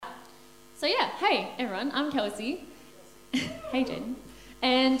So yeah, hey everyone, I'm Kelsey. Hey Jen.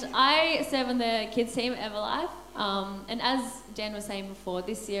 And I serve on the kids team at Everlife. And as Dan was saying before,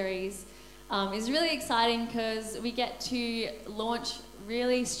 this series is really exciting because we get to launch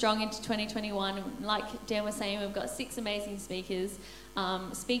really strong into 2021. Like Dan was saying, we've got 6 amazing speakers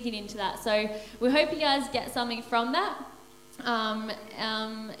speaking into that. So we hope you guys get something from that.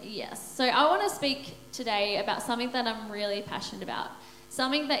 Yes, so I want to speak today about something that I'm really passionate about.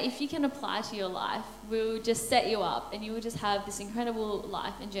 Something that if you can apply to your life will just set you up and you will just have this incredible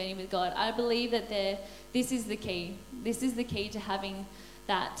life and journey with God. I believe that this is the key. This is the key to having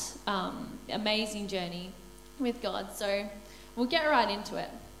that amazing journey with God. So we'll get right into it.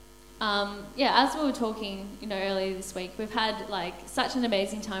 As we were talking, earlier this week, we've had such an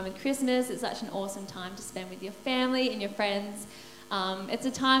amazing time with Christmas. It's such an awesome time to spend with your family and your friends. It's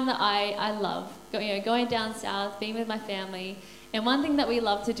a time that I love, going down south, being with my family. And one thing that we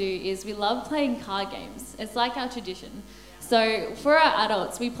love to do is we love playing card games. It's like our tradition. So for our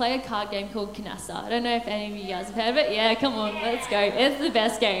adults, we play a card game called Canasta. I don't know if any of you guys have heard of it. Yeah, come on, let's go. It's the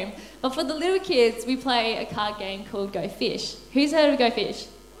best game. But for the little kids, we play a card game called Go Fish. Who's heard of Go Fish?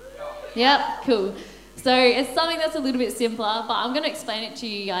 Yep, cool. So it's something that's a little bit simpler, but I'm going to explain it to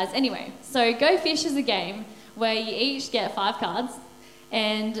you guys anyway. So Go Fish is a game where you each get 5 cards.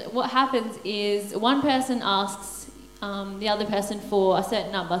 And what happens is one person asks the other person for a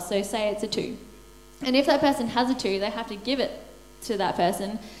certain number, so say it's a 2. And if that person has a 2, they have to give it to that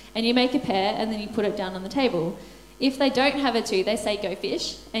person, and you make a pair, and then you put it down on the table. If they don't have a 2, they say go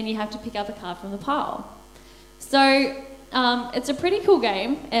fish, and you have to pick up a card from the pile. So it's a pretty cool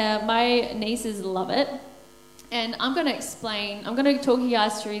game. My nieces love it, and I'm going to talk you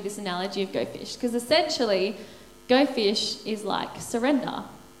guys through this analogy of go fish, because essentially, go fish is like surrender.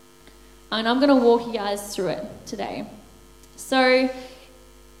 And I'm going to walk you guys through it today. So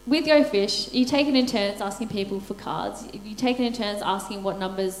with Go Fish, you take it in turns asking people for cards. You take it in turns asking what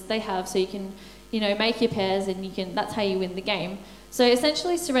numbers they have so you can, make your pairs and that's how you win the game. So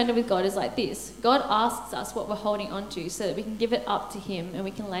essentially surrender with God is like this. God asks us what we're holding on to so that we can give it up to him and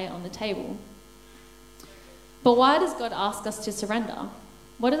we can lay it on the table. But why does God ask us to surrender?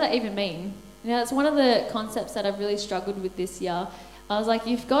 What does that even mean? It's one of the concepts that I've really struggled with this year. I was like,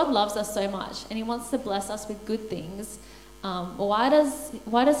 if God loves us so much and he wants to bless us with good things, why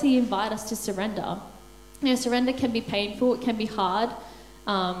does he invite us to surrender? Surrender can be painful, it can be hard.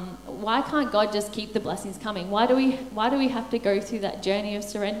 Why can't God just keep the blessings coming? Why do we have to go through that journey of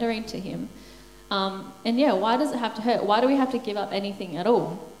surrendering to him? Why does it have to hurt? Why do we have to give up anything at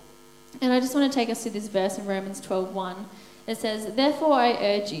all? And I just want to take us to this verse in Romans 12:1. It says, "Therefore I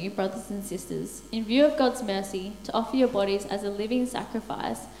urge you, brothers and sisters, in view of God's mercy, to offer your bodies as a living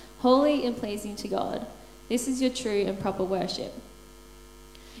sacrifice, holy and pleasing to God. This is your true and proper worship."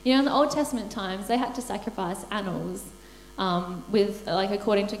 In the Old Testament times, they had to sacrifice animals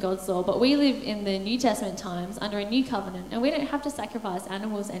according to God's law. But we live in the New Testament times under a new covenant, and we don't have to sacrifice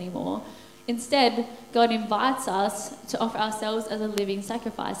animals anymore. Instead, God invites us to offer ourselves as a living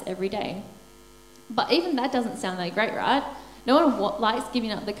sacrifice every day. But even that doesn't sound that great, right? No one likes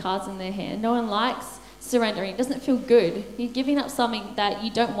giving up the cards in their hand. No one likes surrendering. It doesn't feel good. You're giving up something that you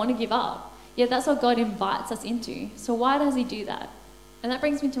don't want to give up. Yet that's what God invites us into. So why does he do that? And that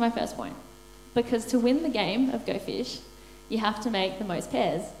brings me to my first point. Because to win the game of Go Fish, you have to make the most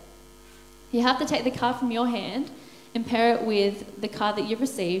pairs. You have to take the card from your hand and pair it with the card that you've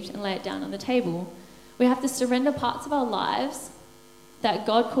received and lay it down on the table. We have to surrender parts of our lives that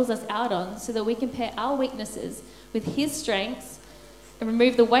God calls us out on so that we can pair our weaknesses with his strengths and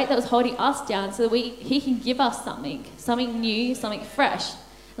remove the weight that was holding us down so that he can give us something new, something fresh.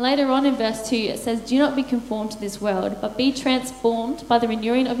 And later on in verse 2, it says, "Do not be conformed to this world, but be transformed by the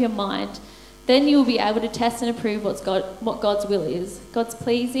renewing of your mind. Then you will be able to test and approve what God's will is,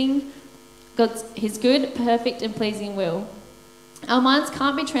 his good, perfect and pleasing will." Our minds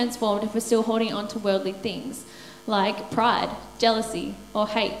can't be transformed if we're still holding on to worldly things like pride, jealousy, or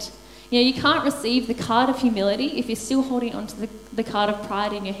hate. You can't receive the card of humility if you're still holding onto the card of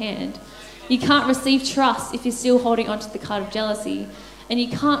pride in your hand. You can't receive trust if you're still holding onto the card of jealousy. And you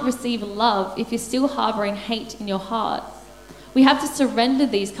can't receive love if you're still harboring hate in your heart. We have to surrender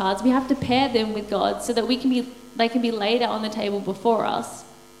these cards. We have to pair them with God so that they can be laid out on the table before us.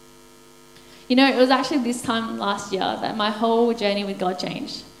 It was actually this time last year that my whole journey with God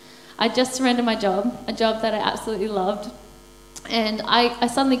changed. I just surrendered my job, a job that I absolutely loved. And I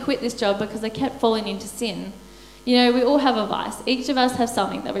suddenly quit this job because I kept falling into sin. We all have a vice. Each of us have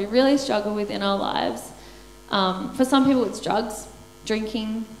something that we really struggle with in our lives. For some people it's drugs,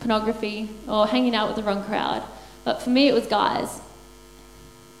 drinking, pornography, or hanging out with the wrong crowd. But for me it was guys.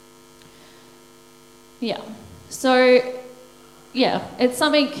 Yeah. So, yeah, it's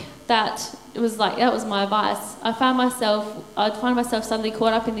something that it was like, that was my advice. I'd find myself suddenly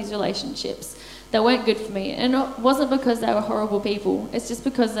caught up in these relationships that weren't good for me. And it wasn't because they were horrible people. It's just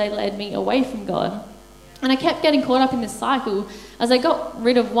because they led me away from God. And I kept getting caught up in this cycle. As I got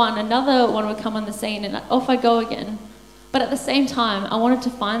rid of one, another one would come on the scene and off I go again. But at the same time, I wanted to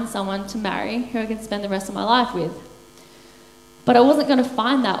find someone to marry who I could spend the rest of my life with. But I wasn't going to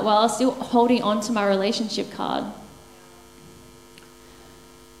find that while I was still holding on to my relationship card.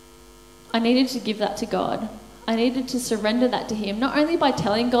 I needed to give that to God. I needed to surrender that to Him, not only by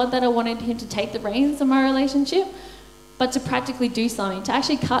telling God that I wanted Him to take the reins of my relationship, but to practically do something, to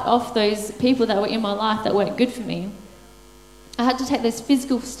actually cut off those people that were in my life that weren't good for me. I had to take those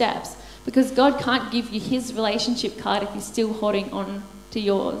physical steps because God can't give you His relationship card if you're still holding on to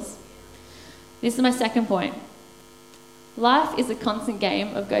yours. This is my second point. Life is a constant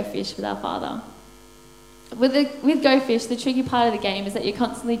game of go fish with our Father. With Go Fish, the tricky part of the game is that you're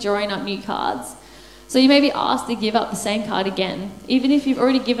constantly drawing up new cards. So you may be asked to give up the same card again. Even if you've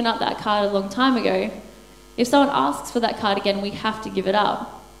already given up that card a long time ago, if someone asks for that card again, we have to give it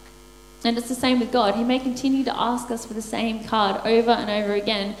up. And it's the same with God. He may continue to ask us for the same card over and over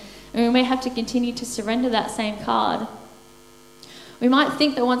again, and we may have to continue to surrender that same card. We might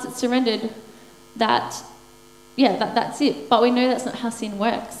think that once it's surrendered, that's it. But we know that's not how sin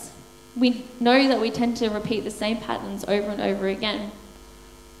works. We know that we tend to repeat the same patterns over and over again.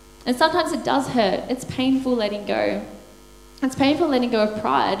 And sometimes it does hurt. It's painful letting go. It's painful letting go of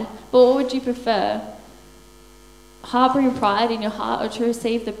pride. But what would you prefer? Harboring pride in your heart, or to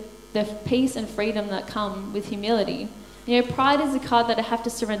receive the peace and freedom that come with humility? You know, pride is a card that I have to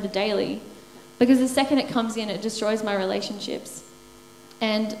surrender daily, because the second it comes in, it destroys my relationships.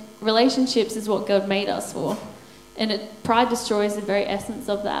 And relationships is what God made us for. And pride destroys the very essence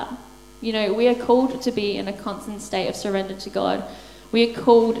of that. You know, we are called to be in a constant state of surrender to God. We are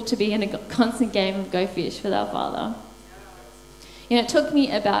called to be in a constant game of go fish with our Father. You know, it took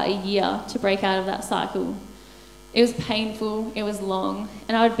me about a year to break out of that cycle. It was painful, it was long,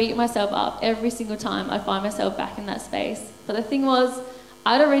 and I would beat myself up every single time I find myself back in that space. But the thing was,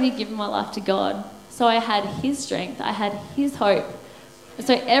 I'd already given my life to God, so I had His strength, I had His hope. And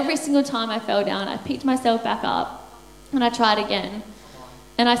so every single time I fell down, I picked myself back up, and I tried again.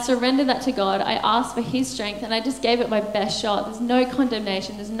 And I surrendered that to God. I asked for His strength, and I just gave it my best shot. There's no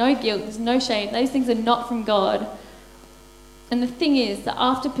condemnation, there's no guilt, there's no shame. Those things are not from God. And the thing is that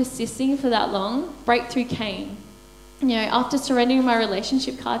after persisting for that long, breakthrough came. You know, after surrendering my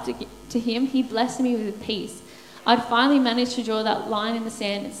relationship card to Him, He blessed me with peace. I'd finally managed to draw that line in the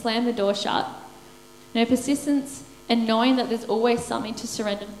sand and slam the door shut. You know, persistence and knowing that there's always something to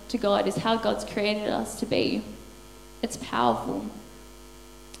surrender to God is how God's created us to be. It's powerful.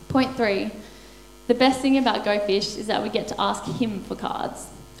 Point 3, the best thing about Go Fish is that we get to ask Him for cards.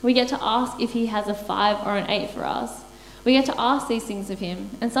 We get to ask if He has a 5 or an 8 for us. We get to ask these things of Him,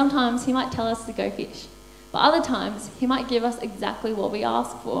 and sometimes He might tell us to go fish, but other times He might give us exactly what we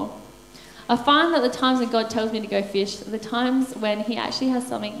ask for. I find that the times when God tells me to go fish are the times when He actually has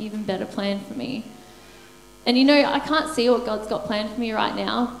something even better planned for me. And you know, I can't see what God's got planned for me right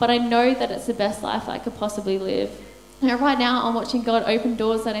now, but I know that it's the best life I could possibly live. And right now, I'm watching God open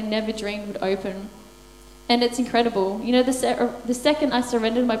doors that I never dreamed would open. And it's incredible. You know, the second I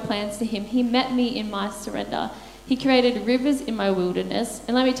surrendered my plans to Him, He met me in my surrender. He created rivers in my wilderness.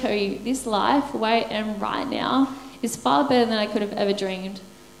 And let me tell you, this life, where I am right now, is far better than I could have ever dreamed.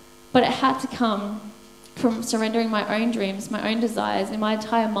 But it had to come from surrendering my own dreams, my own desires, and my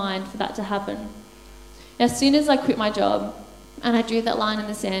entire mind for that to happen. As soon as I quit my job and I drew that line in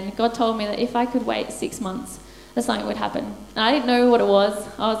the sand, God told me that if I could wait 6 months, that something would happen. And I didn't know what it was.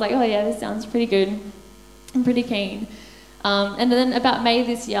 I was like, oh yeah, this sounds pretty good. I'm pretty keen. And then about May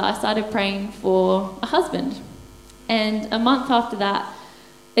this year, I started praying for a husband. And a month after that,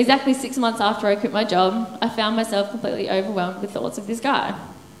 exactly 6 months after I quit my job, I found myself completely overwhelmed with thoughts of this guy.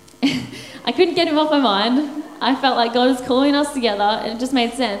 I couldn't get him off my mind. I felt like God was calling us together, and it just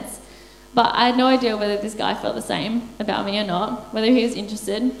made sense. But I had no idea whether this guy felt the same about me or not, whether he was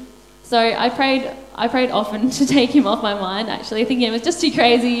interested. So I prayed often to take him off my mind, actually, thinking it was just too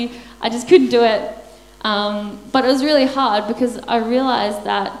crazy. I just couldn't do it. But it was really hard because I realised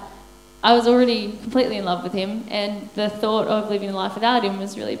that I was already completely in love with him, and the thought of living a life without him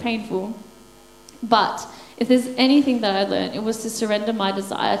was really painful. But if there's anything that I learned, it was to surrender my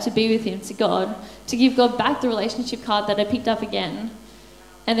desire to be with him to God, to give God back the relationship card that I picked up again,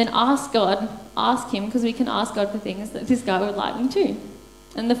 and then ask him, because we can ask God for things that this guy would like me to.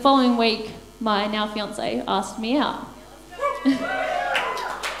 And the following week, my now fiance asked me out.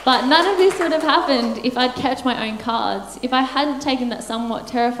 But none of this would have happened if I'd kept my own cards, if I hadn't taken that somewhat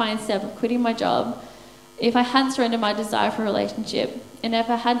terrifying step of quitting my job, if I hadn't surrendered my desire for a relationship, and if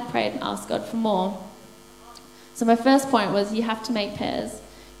I hadn't prayed and asked God for more. So my first point was you have to make pairs.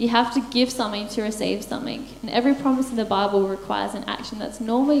 You have to give something to receive something. And every promise in the Bible requires an action that's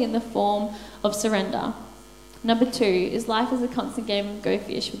normally in the form of surrender. Number 2 is life is a constant game of go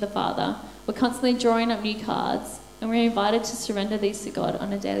fish with the Father. We're constantly drawing up new cards, and we're invited to surrender these to God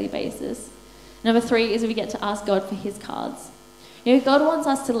on a daily basis. Number 3 is we get to ask God for his cards. You know, God wants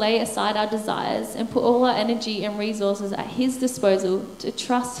us to lay aside our desires and put all our energy and resources at his disposal to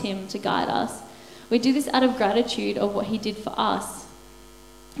trust him to guide us. We do this out of gratitude of what he did for us.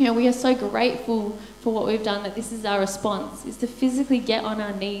 You know, we are so grateful for what we've done that this is our response, is to physically get on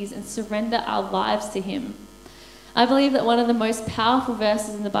our knees and surrender our lives to him. I believe that one of the most powerful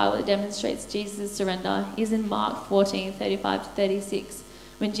verses in the Bible that demonstrates Jesus' surrender is in Mark 14:35-36,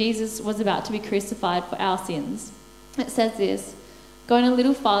 when Jesus was about to be crucified for our sins. It says this, "Going a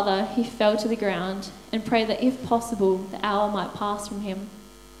little farther, he fell to the ground and prayed that if possible, the hour might pass from him.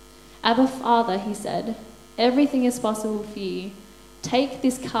 'Abba, Father,' he said, 'everything is possible for you. Take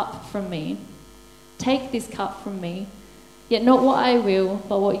this cup from me. Take this cup from me. Yet not what I will,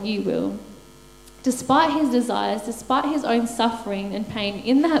 but what you will.'" Despite his desires, despite his own suffering and pain,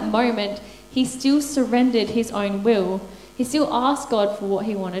 in that moment, he still surrendered his own will. He still asked God for what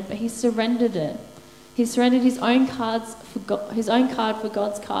he wanted, but he surrendered it. He surrendered his own card for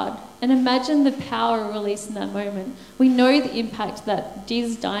God's card. And imagine the power released in that moment. We know the impact that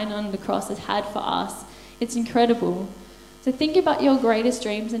Jesus dying on the cross has had for us. It's incredible. So think about your greatest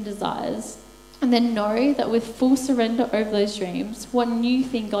dreams and desires, and then know that with full surrender over those dreams, what new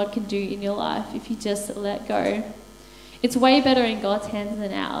thing God can do in your life if you just let go. It's way better in God's hands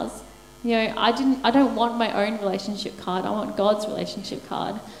than ours. You know, I don't want my own relationship card. I want God's relationship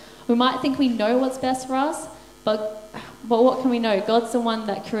card. We might think we know what's best for us, but what can we know? God's the one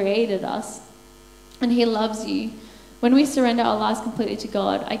that created us, and he loves you. When we surrender our lives completely to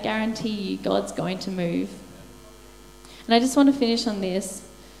God, I guarantee you God's going to move. And I just want to finish on this.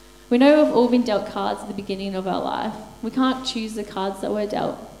 We know we've all been dealt cards at the beginning of our life. We can't choose the cards that we're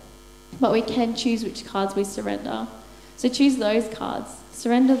dealt, but we can choose which cards we surrender. So choose those cards.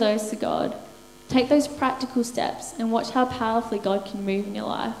 Surrender those to God. Take those practical steps and watch how powerfully God can move in your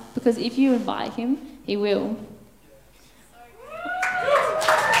life. Because if you invite him, he will.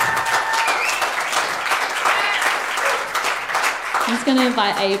 I'm just going to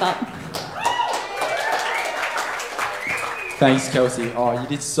invite Abe up. Thanks, Kelsey. Oh, you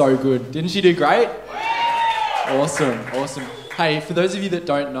did so good. Didn't you do great? Awesome. Hey, for those of you that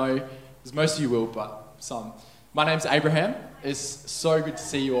don't know, because most of you will, but some, my name's Abraham. It's so good to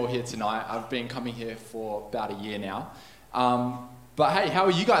see you all here tonight. I've been coming here for about a year now. But hey, how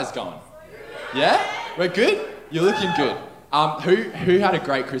are you guys going? Yeah? We're good? You're looking good. Who had a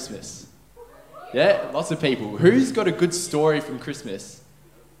great Christmas? Yeah? Lots of people. Who's got a good story from Christmas?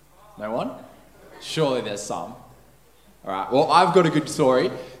 No one? Surely there's some. All right, well, I've got a good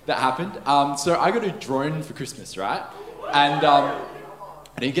story that happened. So I got a drone for Christmas, right? And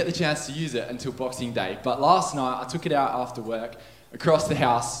I didn't get the chance to use it until Boxing Day. But last night, I took it out after work across the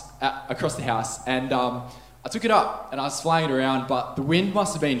house, and I took it up and I was flying it around, but the wind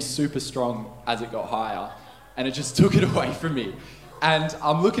must have been super strong as it got higher, and it just took it away from me. And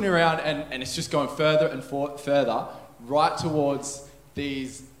I'm looking around, and it's just going further and further, right towards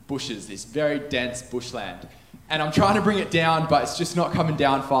these bushes, this very dense bushland. And I'm trying to bring it down, but it's just not coming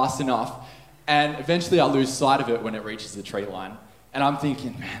down fast enough. And eventually I lose sight of it when it reaches the tree line. And I'm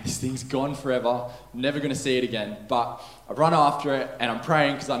thinking, man, this thing's gone forever. I'm never going to see it again. But I run after it, and I'm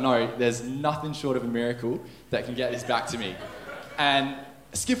praying because I know there's nothing short of a miracle that can get this back to me. And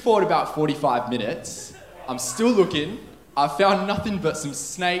skip forward about 45 minutes. I'm still looking. I've found nothing but some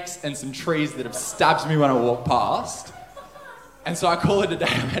snakes and some trees that have stabbed me when I walk past. And so I call it a day.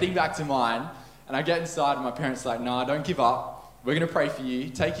 I'm heading back to mine. And I get inside, and my parents are like, "Nah, don't give up. We're going to pray for you.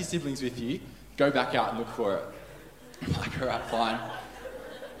 Take your siblings with you. Go back out and look for it." I'm like, "All right, fine."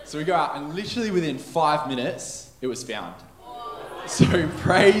 So we go out, and literally within 5 minutes, it was found. So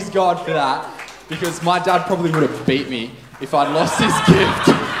praise God for that, because my dad probably would have beat me if I'd lost his gift.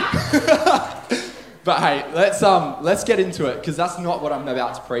 But hey, let's get into it, because that's not what I'm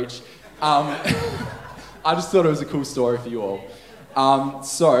about to preach. I just thought it was a cool story for you all.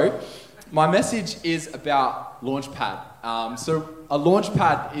 So my message is about Launchpad. So a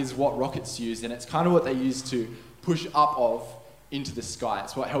launchpad is what rockets use, and it's kind of what they use to push up of into the sky.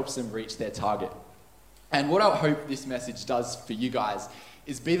 It's what helps them reach their target. And what I hope this message does for you guys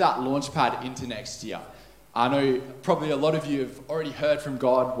is be that launchpad into next year. I know probably a lot of you have already heard from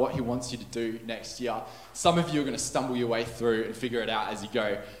God what he wants you to do next year. Some of you are going to stumble your way through and figure it out as you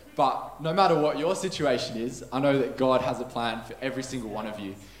go. But no matter what your situation is, I know that God has a plan for every single one of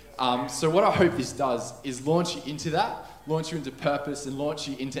you. So what I hope this does is launch you into that, launch you into purpose, and launch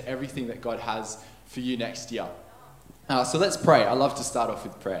you into everything that God has for you next year. So let's pray. I love to start off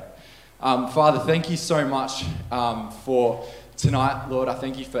with prayer. Father, thank you so much for tonight, Lord. I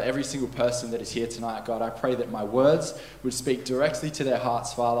thank you for every single person that is here tonight, God. I pray that my words would speak directly to their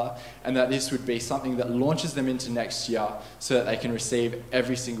hearts, Father, and that this would be something that launches them into next year so that they can receive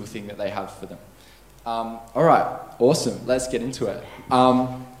every single thing that they have for them. All right, awesome. Let's get into it.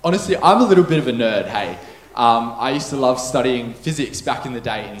 Honestly, I'm a little bit of a nerd, hey. I used to love studying physics back in the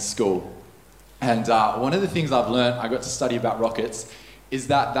day in school. And one of the things I've learned, I got to study about rockets, is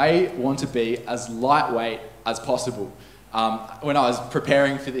that they want to be as lightweight as possible. When I was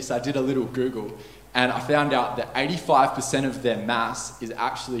preparing for this, I did a little Google, and I found out that 85% of their mass is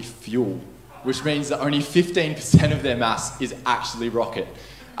actually fuel, which means that only 15% of their mass is actually rocket.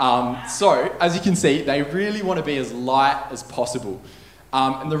 So, as you can see, they really want to be as light as possible.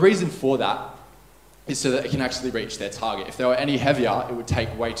 And the reason for that is so that they can actually reach their target. If they were any heavier, it would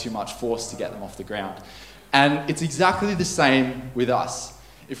take way too much force to get them off the ground. And it's exactly the same with us.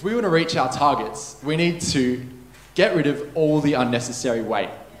 If we want to reach our targets, we need to get rid of all the unnecessary weight.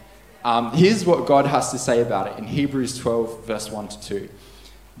 Here's what God has to say about it in Hebrews 12, verse 1 to 2.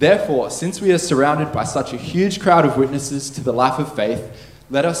 Therefore, since we are surrounded by such a huge crowd of witnesses to the life of faith,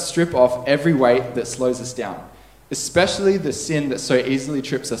 let us strip off every weight that slows us down, especially the sin that so easily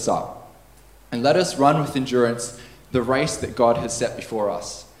trips us up. And let us run with endurance the race that God has set before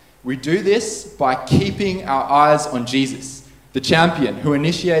us. We do this by keeping our eyes on Jesus, the champion who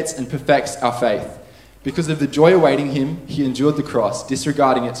initiates and perfects our faith. Because of the joy awaiting him, he endured the cross,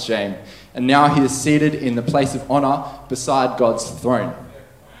 disregarding its shame, and now he is seated in the place of honor beside God's throne.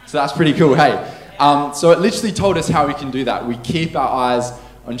 So that's pretty cool, hey? So it literally told us how we can do that. We keep our eyes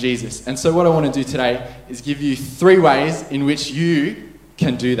on Jesus. And so what I want to do today is give you 3 ways in which you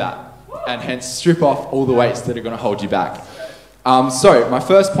can do that, and hence strip off all the weights that are going to hold you back. So my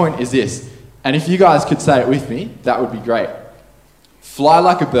first point is this, and if you guys could say it with me, that would be great. Fly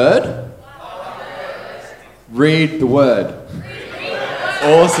like a bird. Read the word.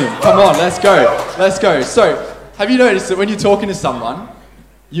 Awesome. Come on, let's go. Let's go. So, have you noticed that when you're talking to someone,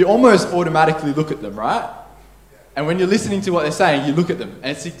 you almost automatically look at them, right? And when you're listening to what they're saying, you look at them.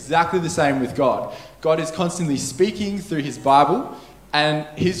 And it's exactly the same with God. God is constantly speaking through his Bible, and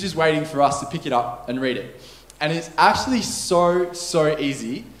he's just waiting for us to pick it up and read it. And it's actually so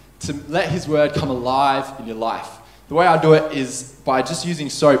easy to let his word come alive in your life. The way I do it is by just using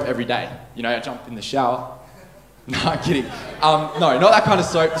soap every day. You know, I jump in the shower. No, I'm kidding. No, not that kind of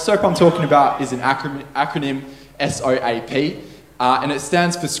soap. The soap I'm talking about is an acronym SOAP, and it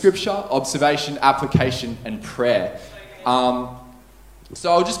stands for Scripture, Observation, Application, and Prayer.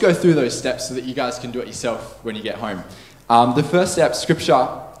 So I'll just go through those steps so that you guys can do it yourself when you get home. The first step, Scripture,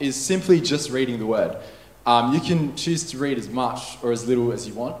 is simply just reading the Word. You can choose to read as much or as little as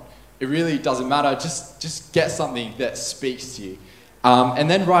you want. It really doesn't matter. Just get something that speaks to you. And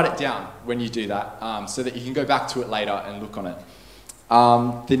then write it down when you do that, so that you can go back to it later and look on it.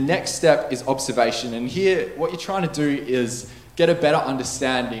 The next step is observation. And here, what you're trying to do is get a better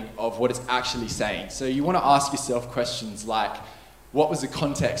understanding of what it's actually saying. So you want to ask yourself questions like, what was the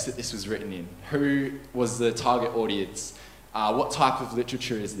context that this was written in? Who was the target audience? What type of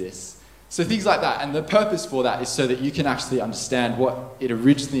literature is this? So things like that. And the purpose for that is so that you can actually understand what it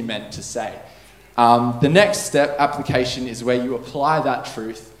originally meant to say. The next step, application, is where you apply that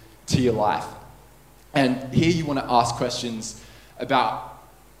truth to your life. And here you want to ask questions about,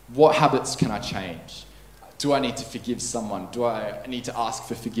 what habits can I change? Do I need to forgive someone? Do I need to ask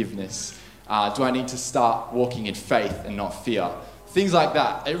for forgiveness? Do I need to start walking in faith and not fear? Things like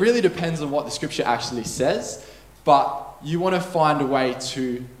that. It really depends on what the scripture actually says, but you want to find a way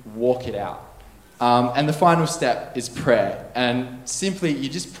to walk it out. And the final step is prayer. And simply, you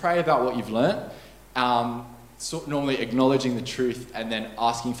just pray about what you've learned, normally acknowledging the truth and then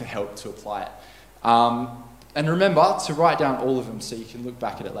asking for help to apply it. And remember to write down all of them so you can look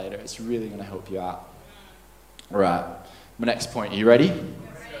back at it later. It's really going to help you out. All right, my next point. Are you ready?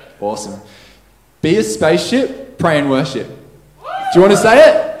 Awesome. Be a spaceship, pray and worship. Do you want to say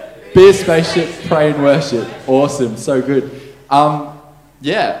it? Be a spaceship, pray and worship. Awesome, so good.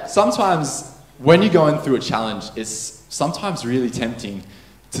 Yeah, sometimes when you're going through a challenge, it's sometimes really tempting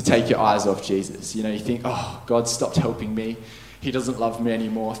to take your eyes off Jesus. You know, you think, oh, God stopped helping me. He doesn't love me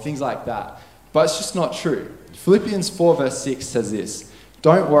anymore. Things like that. But it's just not true. Philippians 4 verse 6 says this: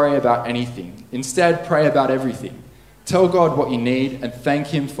 Don't worry about anything. Instead, pray about everything. Tell God what you need and thank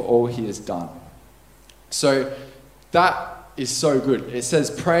him for all he has done. So that is so good. It says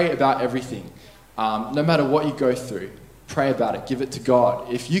pray about everything. No matter what you go through, pray about it. Give it to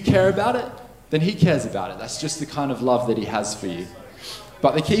God. If you care about it, then he cares about it. That's just the kind of love that he has for you.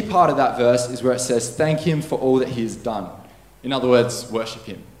 But the key part of that verse is where it says, thank him for all that he has done. In other words, worship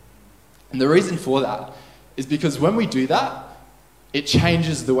him. And the reason for that is because when we do that, it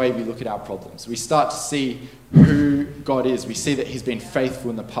changes the way we look at our problems. We start to see who God is. We see that he's been faithful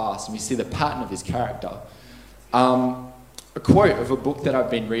in the past, and we see the pattern of his character. A quote of a book that I've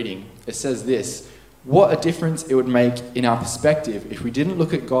been reading, it says this: what a difference it would make in our perspective if we didn't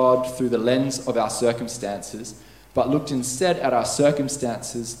look at God through the lens of our circumstances, but looked instead at our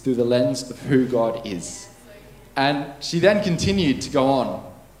circumstances through the lens of who God is. And she then continued to go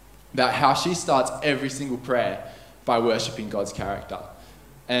on about how she starts every single prayer by worshipping God's character.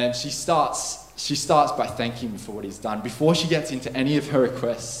 And she starts by thanking him for what he's done. Before she gets into any of her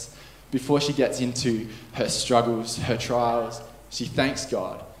requests, before she gets into her struggles, her trials, she thanks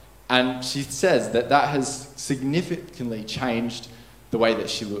God. And she says that has significantly changed the way that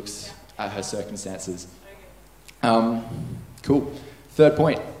she looks at her circumstances. Cool. Third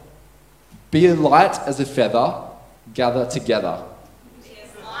point. Be light as a feather, gather together.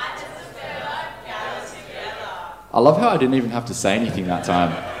 I love how I didn't even have to say anything that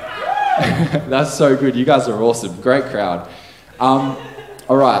time. That's so good. You guys are awesome. Great crowd. All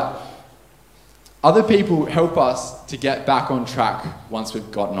right. Other people help us to get back on track once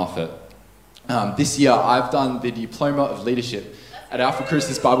we've gotten off it. This year, I've done the Diploma of Leadership at Alpha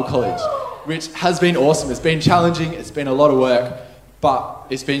Crucis Bible College, which has been awesome. It's been challenging. It's been a lot of work, but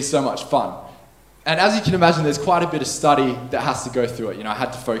it's been so much fun. And as you can imagine, there's quite a bit of study that has to go through it. You know, I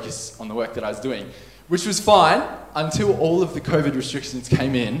had to focus on the work that I was doing, which was fine until all of the COVID restrictions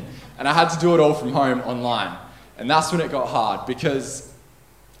came in and I had to do it all from home online. And that's when it got hard, because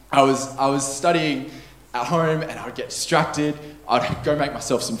I was studying at home and I'd get distracted. I'd go make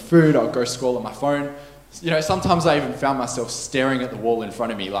myself some food. I'd go scroll on my phone. You know, sometimes I even found myself staring at the wall in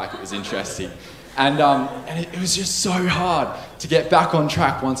front of me like it was interesting. And it was just so hard to get back on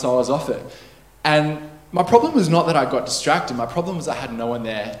track once I was off it. And my problem was not that I got distracted. My problem was I had no one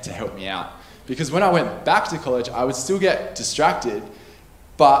there to help me out. Because when I went back to college, I would still get distracted,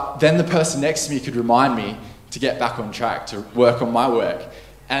 but then the person next to me could remind me to get back on track, to work on my work.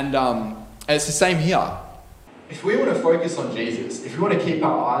 And it's the same here. If we want to focus on Jesus, if we want to keep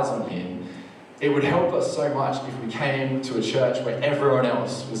our eyes on him, it would help us so much if we came to a church where everyone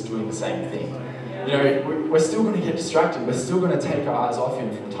else was doing the same thing. You know, we're still going to get distracted. We're still going to take our eyes off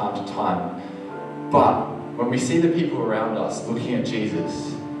him from time to time. But when we see the people around us looking at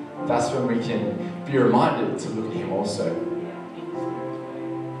Jesus, that's when we can be reminded to look at him also.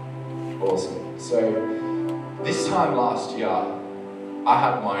 Awesome. So this time last year, I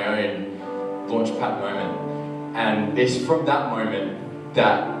had my own Launchpad moment. And it's from that moment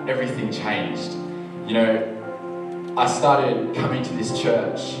that everything changed. You know, I started coming to this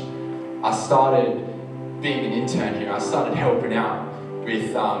church. I started being an intern here. I started helping out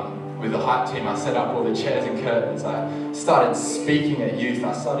with the hype team. I set up all the chairs and curtains. I started speaking at youth.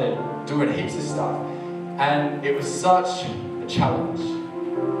 I started doing heaps of stuff. And it was such a challenge.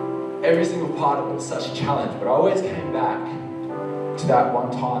 Every single part of it was such a challenge, but I always came back to that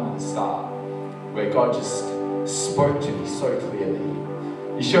one time at the start where God just spoke to me so clearly.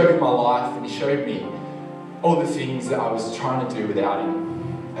 He showed me my life, and he showed me all the things that I was trying to do without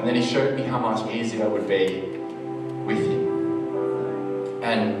him. And then he showed me how much easier it would be with him.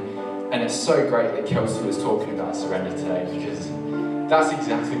 And it's so great that Kelsey was talking about surrender today, because that's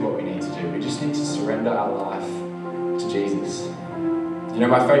exactly what we need to do. We just need to surrender our life to Jesus. You know,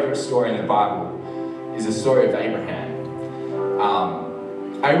 my favourite story in the Bible is the story of Abraham.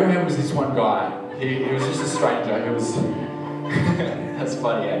 Abraham was this one guy. He was just a stranger. He was... That's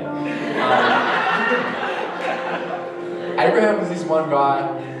funny, eh? Abraham was this one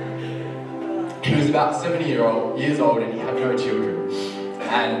guy. He was about 70 years old and he had no children.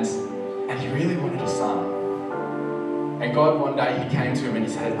 And he really wanted a son. And God one day, he came to him and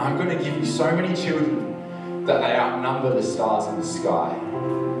he said, I'm going to give you so many children that they outnumber the stars in the sky.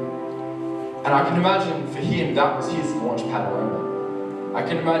 And I can imagine for him, that was his launchpad moment. I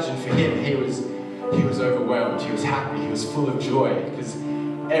can imagine for him, he was overwhelmed, he was happy, he was full of joy, because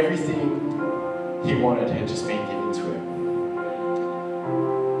everything he wanted had just been given to him.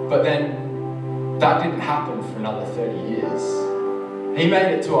 But then, that didn't happen for another 30 years. He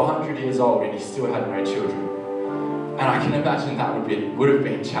made it to 100 years old and he still had no children. And I can imagine that would have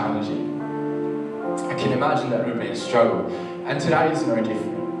been challenging. I can imagine that would have been a struggle. And today is no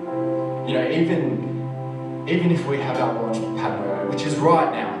different. You know, even if we have our launchpad moment, which is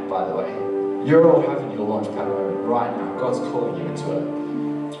right now, by the way, you're all having your launchpad moment right now. God's calling you into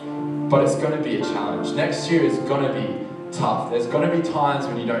it. But it's going to be a challenge. Next year is going to be tough. There's going to be times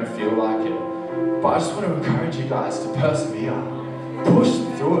when you don't feel like it. But I just want to encourage you guys to persevere. Push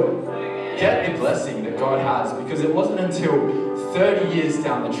through it. Get the blessing that God has, because it wasn't until 30 years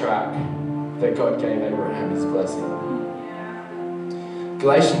down the track that God gave Abraham his blessing.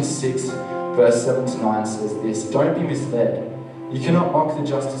 Galatians 6, verse 7 to 9 says this: "Don't be misled. You cannot mock the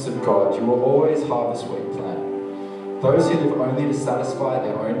justice of God. You will always harvest what you plant. Those who live only to satisfy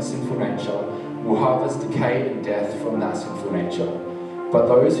their own sinful nature will harvest decay and death from that sinful nature. But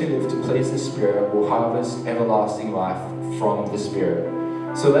those who live to please the Spirit will harvest everlasting life from the Spirit."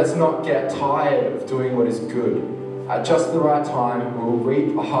 So let's not get tired of doing what is good. At just the right time, we will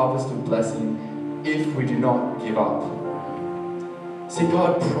reap a harvest of blessing if we do not give up. See,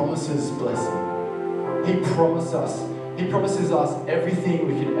 God promises blessing. He promises us everything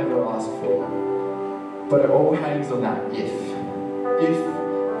we could ever ask for. But it all hangs on that if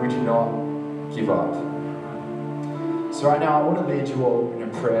we do not give up. So right now I want to lead you all in a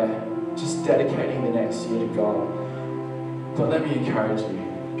prayer, just dedicating the next year to God. But let me encourage you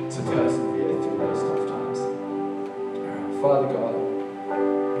to persevere through those tough times. Father God,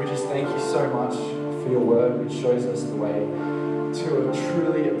 we just thank you so much for your word, which shows us the way to a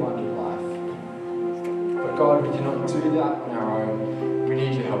truly abundant life. But God, we cannot do that on our own. We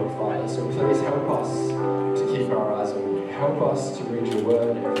need your help, Father. So please help us to keep our eyes on you. Help us to read your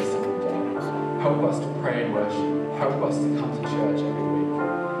word every single day. Help us to pray and worship. Help us to come to church